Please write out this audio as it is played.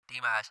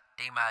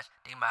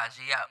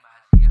DiMaggio.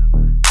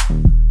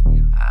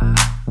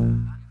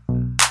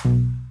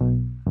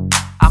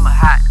 I'm a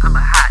hot boy.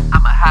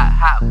 I'm a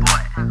hot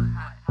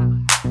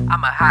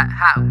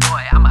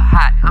boy. I'm a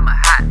hot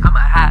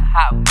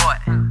boy.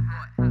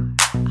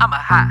 I'm a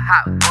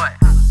hot boy.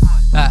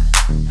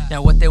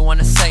 Now what they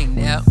wanna say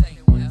now?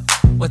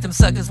 What them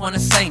suckers wanna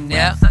say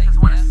now?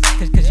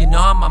 Cause you know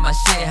I'm on my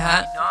shit,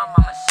 huh?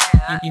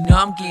 You know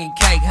I'm getting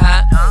cake,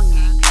 huh?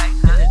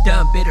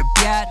 Dumb bitter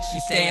bitch, you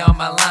stay on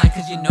my line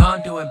cause you know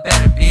I'm doing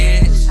better,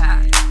 bitch.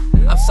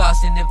 I'm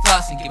saucing and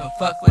flossing, give a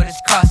fuck what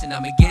it's costing,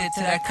 I'ma get it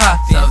to that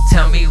coffee. So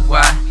tell me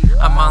why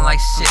I'm on like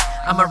shit.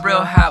 I'm a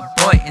real hot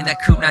boy in that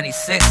Coupe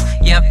 96.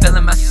 Yeah, I'm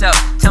feeling myself,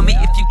 tell me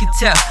if you can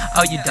tell.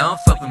 Oh, you don't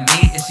fuck with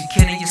me, is you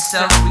kidding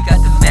yourself? We got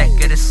the Mac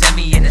of the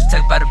semi and it's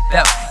tucked by the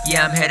belt.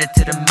 Yeah, I'm headed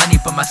to the money,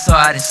 but my soul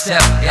out of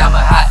sell. Yeah, I'm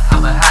a hot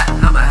boy.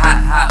 I'm a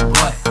hot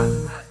boy.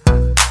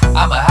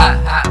 I'm a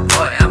hot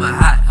boy.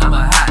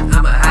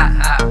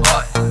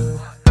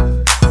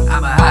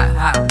 I'm a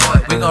hot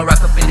boy. We gon'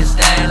 rock up in this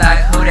thing like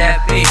who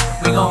that be?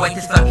 We gon' wake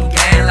this fucking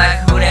game like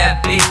who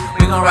that be?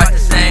 We gon' rock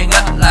this thing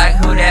up like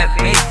who that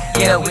be?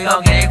 Yeah, we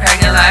gon' get it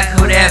crackin' like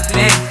who that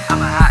be?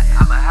 I'm a hot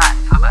boy.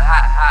 I'm a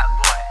hot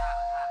boy.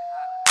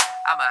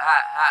 I'm a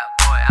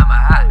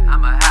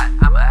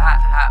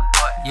hot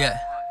boy. Yeah.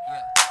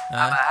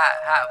 I'm a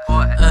hot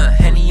boy.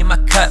 Henny in my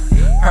cup,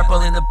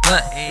 purple in the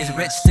blunt. It's a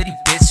rich city,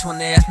 bitch, when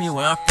they ask me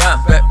where I'm from.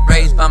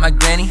 Raised by my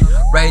granny,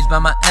 raised by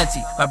my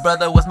auntie. My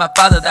brother was my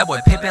father, that boy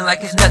pimpin'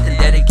 like it's nothing.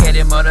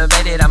 Dedicated,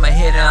 motivated, I'ma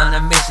hit it on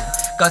a mission.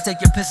 Go take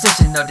your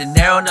position, no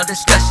dinero, no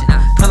discussion.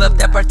 Pull up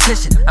that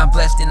partition, I'm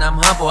blessed and I'm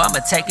humble. I'ma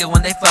take it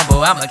when they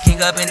fumble, I'm a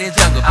king up in this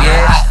jungle,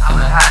 bitch.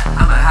 I'm a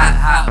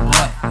hot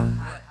boy.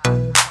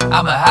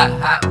 I'm a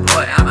hot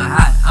boy. I'm a